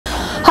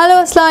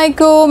Hello,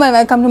 Assalamualaikum and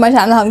welcome to my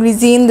channel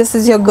HungryZeen. This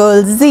is your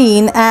girl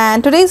Zeen,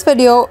 and today's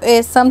video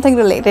is something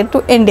related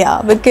to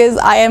India because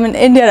I am in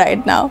India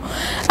right now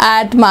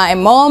at my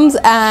mom's,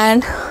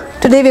 and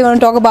today we're going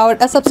to talk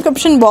about a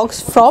subscription box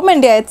from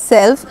India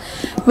itself,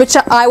 which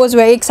I was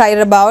very excited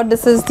about.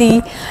 This is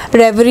the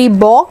Reverie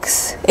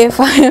Box, if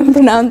I am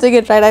pronouncing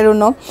it right, I don't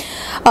know.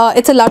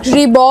 It's a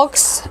luxury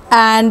box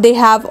and they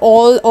have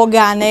all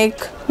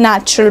organic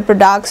natural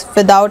products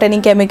without any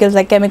chemicals,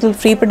 like chemical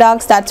free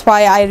products. That's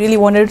why I really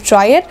wanted to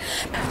try it.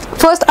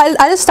 First,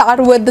 I'll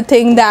start with the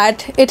thing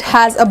that it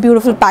has a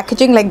beautiful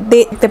packaging, like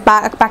they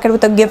pack it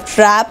with a gift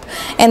wrap,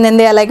 and then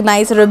they are like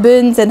nice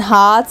ribbons and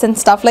hearts and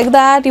stuff like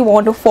that. You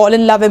want to fall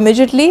in love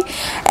immediately,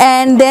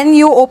 and then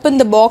you open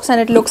the box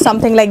and it looks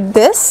something like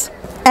this,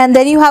 and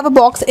then you have a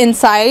box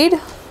inside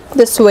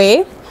this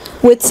way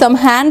with some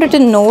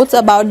handwritten notes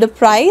about the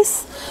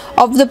price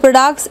of the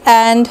products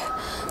and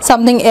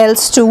something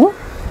else too.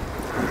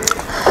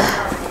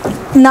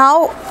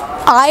 Now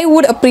I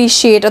would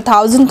appreciate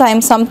 1,000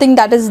 times something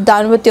that is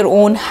done with your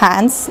own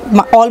hands.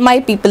 All my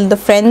people, the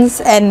friends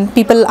and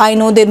people I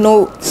know,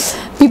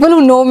 people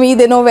who know me,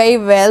 they know very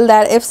well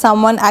that if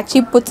someone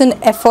actually puts in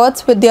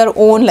efforts with their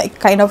own like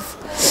kind of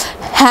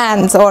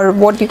hands, or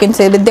what you can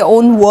say, with their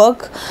own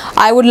work,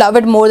 I would love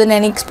it more than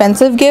any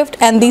expensive gift.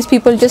 And these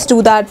people just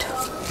do that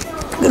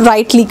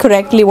rightly,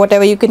 correctly,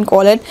 whatever you can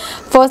call it.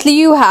 Firstly,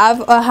 you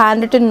have a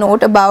handwritten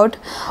note about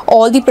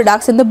all the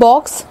products in the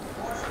box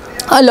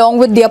along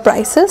with their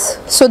prices.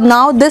 So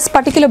now this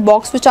particular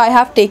box which I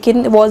have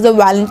taken was the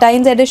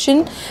Valentine's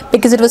edition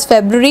because it was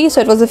February,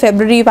 so it was a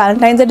February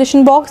Valentine's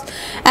edition box.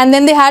 And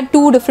then they had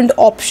two different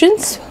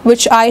options,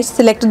 which I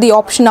selected the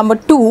option number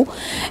 2,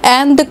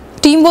 and the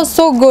team was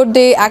so good.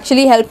 They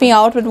actually helped me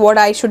out with what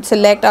I should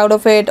select out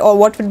of it, or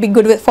what would be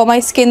good for my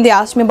skin. They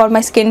asked me about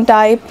my skin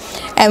type,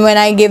 and when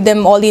I gave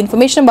them all the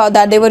information about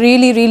that, they were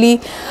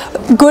really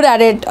good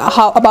at it,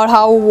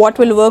 about what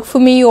will work for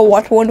me or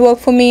what won't work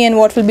for me and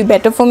what will be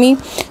better for me.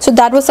 So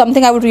that was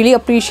something I would really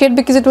appreciate,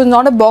 because it was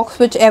not a box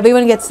which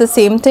everyone gets the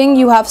same thing.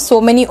 You have so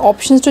many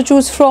options to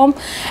choose from.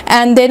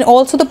 And then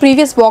also the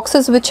previous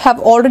boxes which have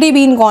already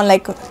been gone,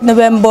 like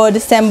November,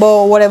 December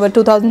or whatever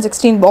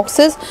 2016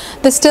 boxes,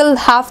 they still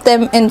have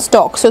them in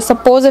stock. So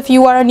suppose if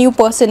you are a new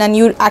person and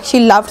you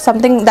actually loved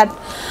something that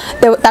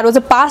was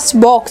a past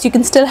box, you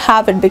can still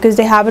have it because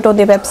they have it on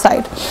their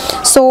website.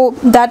 So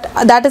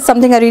that is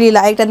something I really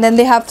liked. And then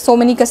they have so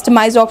many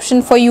customized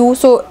options for you,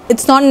 so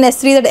it's not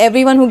necessary that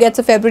everyone who gets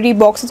a February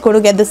box is going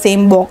to get the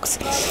same box.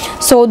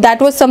 So that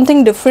was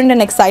something different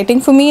and exciting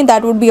for me.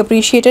 That would be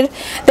appreciated.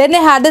 Then they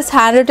had this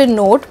handwritten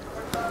note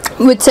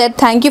which said,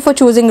 "Thank you for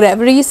choosing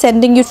Reverie,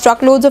 sending you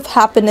truckloads of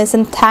happiness,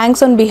 and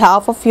thanks on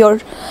behalf of your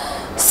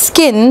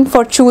skin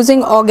for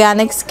choosing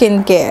organic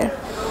skincare."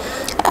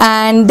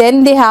 And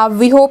then they have,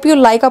 "We hope you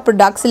like our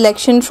product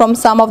selection from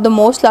some of the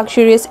most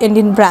luxurious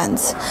Indian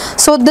brands."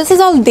 So this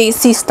is all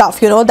desi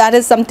stuff, you know, that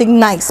is something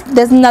nice.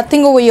 There's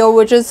nothing over here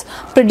which is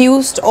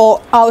produced or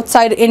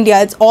outside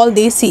India. It's all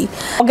desi,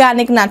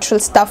 organic, natural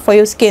stuff for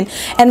your skin.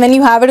 And when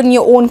you have it in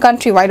your own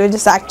country, why don't you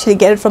just actually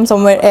get it from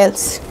somewhere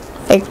else,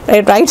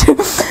 right?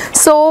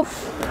 So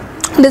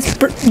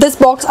this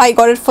box, I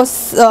got it for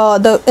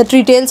it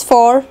retails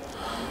for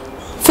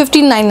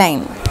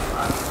 15.99.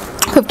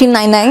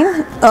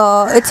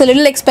 It's a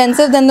little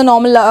expensive than the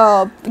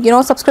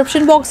normal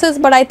subscription boxes,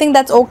 but I think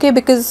that's okay,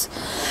 because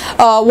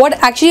what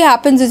actually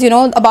happens is,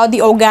 about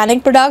the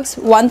organic products,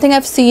 one thing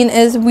I've seen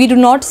is we do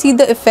not see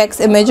the effects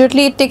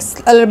immediately. It takes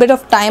a little bit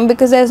of time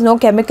because there's no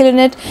chemical in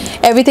it.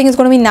 Everything is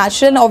going to be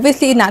natural, and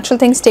obviously natural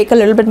things take a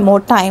little bit more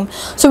time.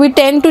 So we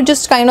tend to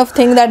just kind of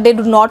think that they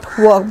do not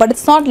work, but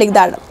it's not like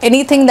that.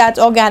 Anything that's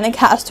organic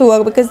has to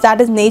work, because that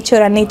is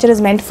nature, and nature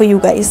is meant for you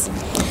guys.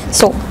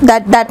 So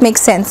that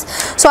makes sense.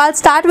 So I'll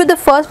start with the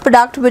first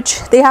product which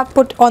they have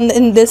put on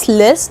in this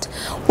list,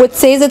 which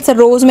says it's a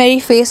rosemary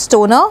face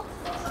toner.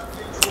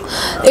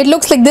 It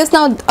looks like this.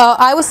 Now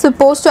I was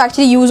supposed to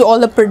actually use all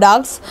the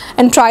products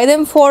and try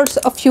them for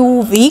a few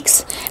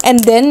weeks and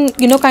then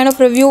kind of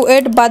review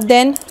it, but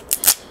then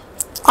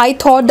I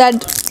thought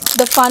that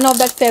the fun of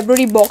that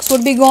February box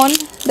would be gone.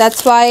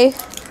 That's why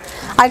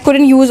I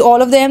couldn't use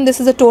all of them. This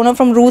is a toner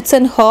from Roots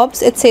and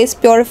Herbs. It says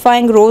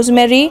purifying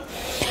rosemary.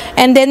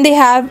 And then they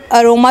have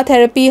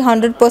aromatherapy,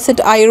 100%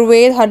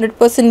 Ayurveda,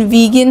 100%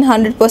 vegan,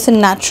 100%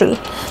 natural.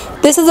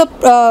 This is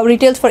a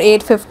retails for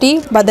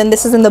 8.50, but then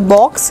this is in the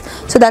box,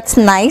 so that's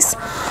nice.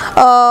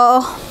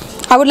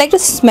 I would like to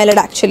smell it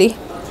actually.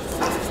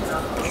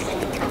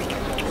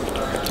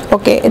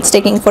 Okay, it's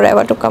taking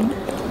forever to come.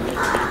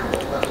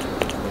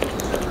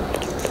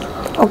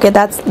 Okay,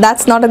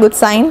 that's not a good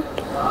sign.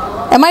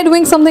 Am I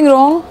doing something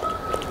wrong?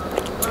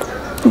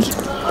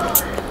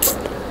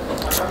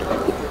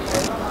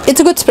 It's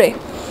a good spray.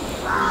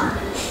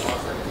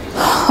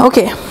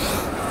 Okay.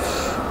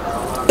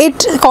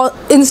 It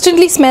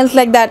instantly smells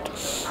like that.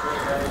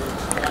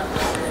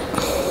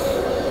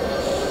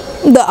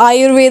 The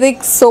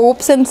Ayurvedic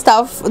soaps and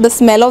stuff, the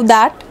smell of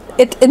that,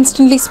 it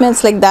instantly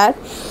smells like that.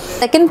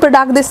 Second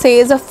product they say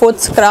is a foot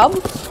scrub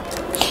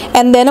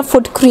and then a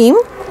foot cream.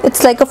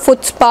 It's like a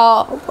foot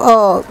spa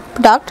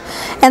product,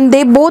 and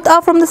they both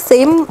are from the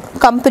same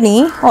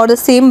company or the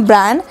same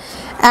brand,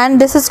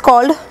 and this is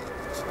called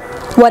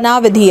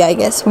Vanavidhi, I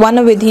guess.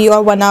 Vanavidhi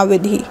or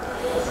Vanavidhi.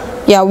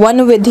 Yeah,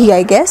 Vanavidhi,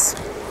 I guess.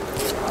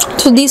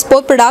 So these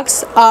both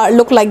products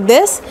look like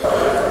this.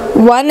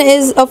 One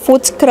is a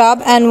foot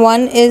scrub and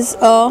one is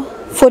a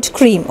foot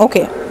cream.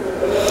 Okay.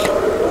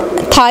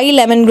 Thai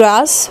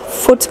lemongrass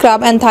foot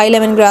scrub and Thai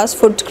lemongrass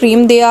foot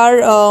cream. They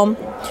are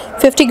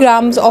 50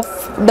 grams of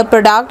the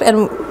product,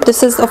 and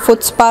this is a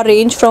foot spa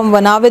range from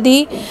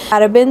Vanavidhi.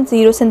 Parabens,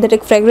 zero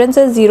synthetic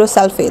fragrances, zero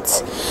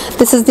sulfates.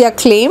 This is their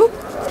claim.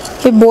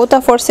 Okay, both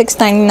are for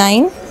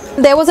 $6.99.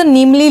 There was a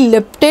Neemly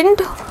lip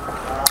tint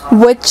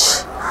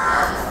which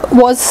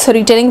was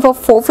retailing for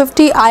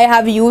 $4.50. I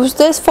have used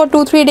this for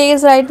 2-3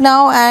 days right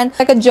now, and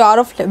like a jar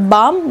of lip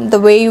balm, the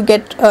way you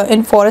get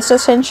in Forest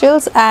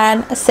Essentials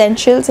and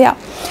Essentials. Yeah,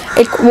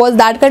 it was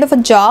that kind of a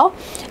jar,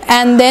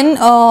 and then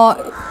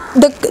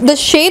the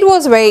shade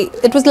was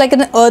it was like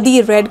an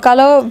earthy red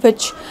color,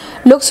 which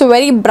looks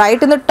very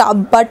bright in the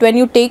tub, but when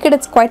you take it,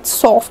 it's quite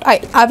soft.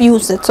 I've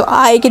used it, so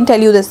I can tell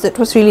you this, it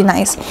was really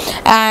nice,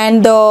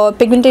 and the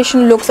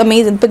pigmentation looks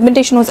amazing.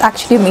 Pigmentation was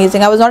actually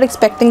amazing. I was not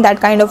expecting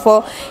that kind of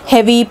a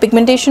heavy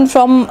pigmentation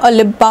from a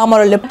lip balm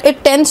or a lip.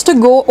 It tends to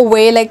go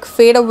away, like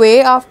fade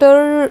away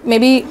after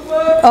maybe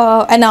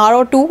an hour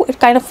or two. It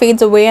kind of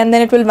fades away and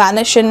then it will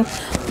vanish in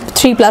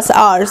 3+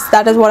 hours.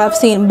 That is what I've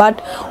seen, but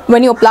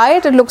when you apply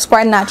it, it looks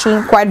quite natural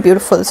and quite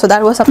beautiful. So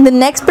that was something. The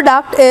next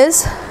product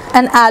is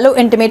an aloe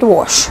intimate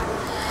wash,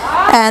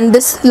 and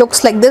this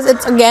looks like this.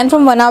 It's again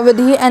from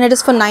Vanavidhi, and it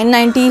is for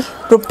 990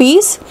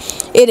 rupees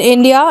in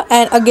India.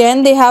 And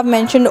again, they have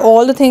mentioned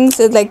all the things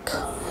is like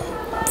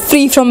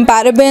free from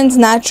parabens,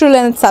 natural,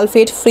 and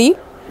sulfate free.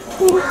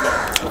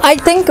 I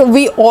think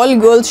we all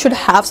girls should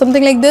have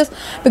something like this,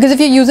 because if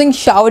you're using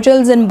shower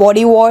gels and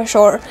body wash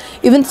or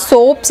even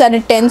soaps, and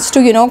it tends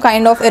to, you know,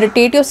 kind of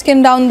irritate your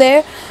skin down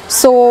there,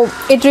 so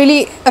it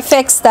really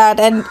affects that,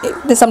 and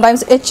there's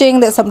sometimes itching,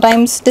 there's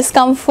sometimes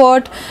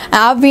discomfort.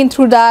 I've been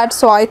through that,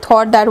 so I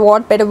thought that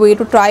what better way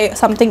to try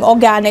something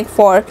organic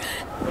for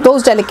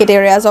those delicate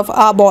areas of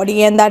our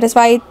body, and that is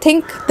why I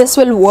think this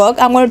will work.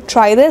 I'm going to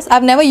try this.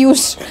 I've never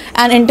used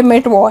an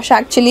intimate wash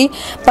actually,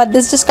 but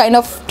this just kind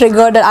of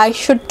triggered that I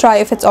should try.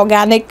 If it's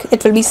organic,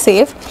 it will be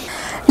safe.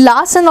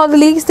 Last and not the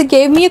least, they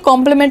gave me a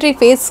complimentary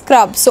face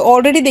scrub. So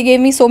already they gave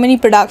me so many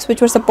products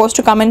which were supposed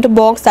to come into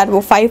box, that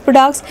were 5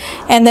 products,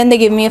 and then they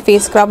gave me a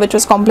face scrub which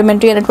was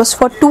complimentary, and it was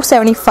for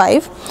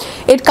 $2.75.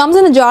 It comes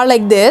in a jar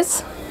like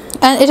this,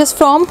 and it is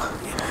from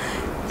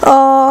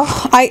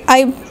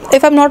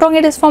if I'm not wrong,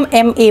 it is from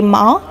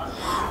Ma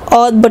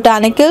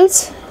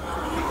Botanicals.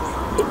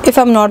 If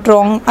I'm not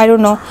wrong, I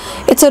don't know.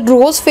 It's a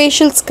rose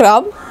facial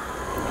scrub.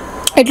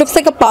 It looks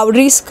like a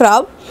powdery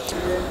scrub.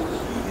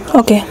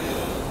 Okay.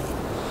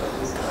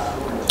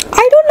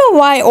 I don't know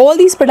why all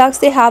these products,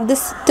 they have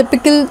this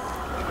typical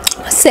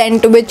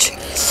scent, which,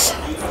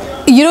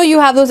 you know, you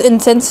have those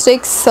incense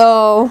sticks,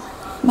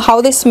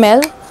 how they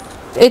smell.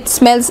 It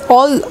smells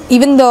all,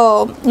 even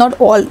the,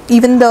 not all,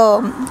 even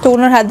the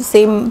toner had the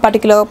same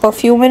particular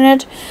perfume in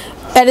it,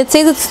 and it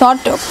says it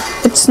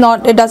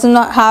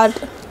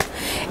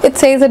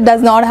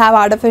does not have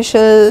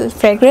artificial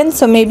fragrance,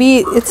 so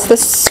maybe it's the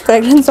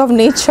fragrance of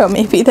nature.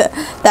 Maybe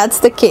that's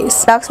the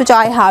case. Products which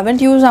I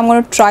haven't used, I'm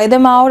going to try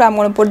them out. I'm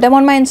going to put them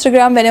on my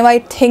Instagram whenever I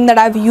think that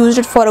I've used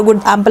it for a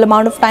good ample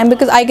amount of time,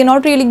 because I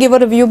cannot really give a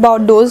review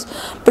about those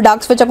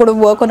products which are going to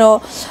work on a,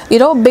 you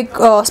know, big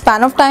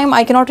span of time.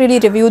 I cannot really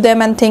review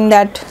them and think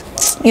that,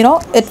 you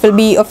know, it will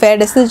be a fair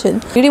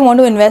decision. I really want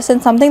to invest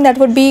in something that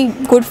would be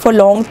good for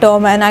long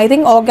term, and I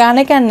think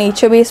organic and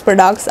nature based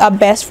products are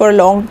best for a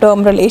long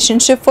term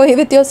relationship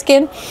with your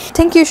skin. I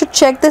think you should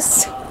check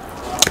this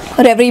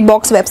Reverie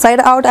Box website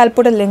out. I'll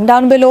put a link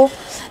down below.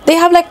 They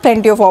have like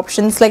plenty of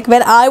options. Like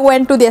when I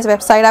went to their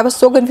website, I was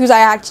so confused. I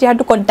actually had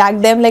to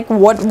contact them, like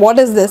what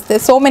is this?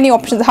 There's so many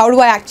options. How do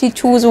I actually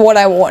choose what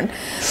I want?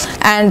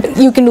 And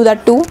you can do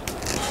that too,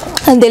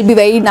 and they'll be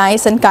very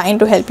nice and kind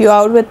to help you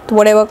out with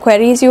whatever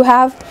queries you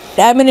have.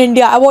 I'm in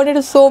India. I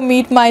wanted to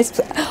meet my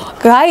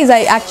guys.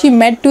 I actually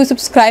met 2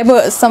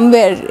 subscribers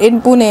somewhere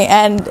in Pune,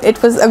 and it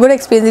was a good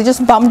experience. They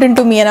just bumped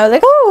into me, and I was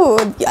like,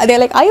 oh, they're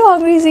like, are you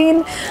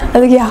HungryZeen? I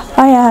was like, yeah,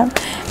 I am.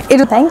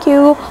 Thank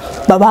you.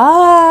 Bye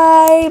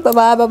bye. Bye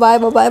bye. Bye bye.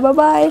 Bye bye. Bye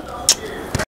bye.